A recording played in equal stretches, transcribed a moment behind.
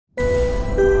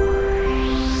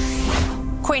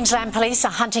Queensland police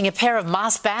are hunting a pair of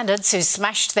masked bandits who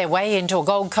smashed their way into a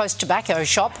Gold Coast tobacco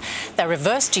shop. They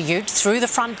reversed a ute through the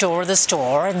front door of the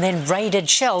store and then raided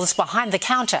shelves behind the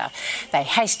counter. They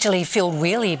hastily filled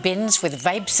wheelie bins with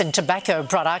vapes and tobacco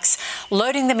products,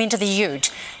 loading them into the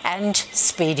ute and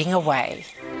speeding away.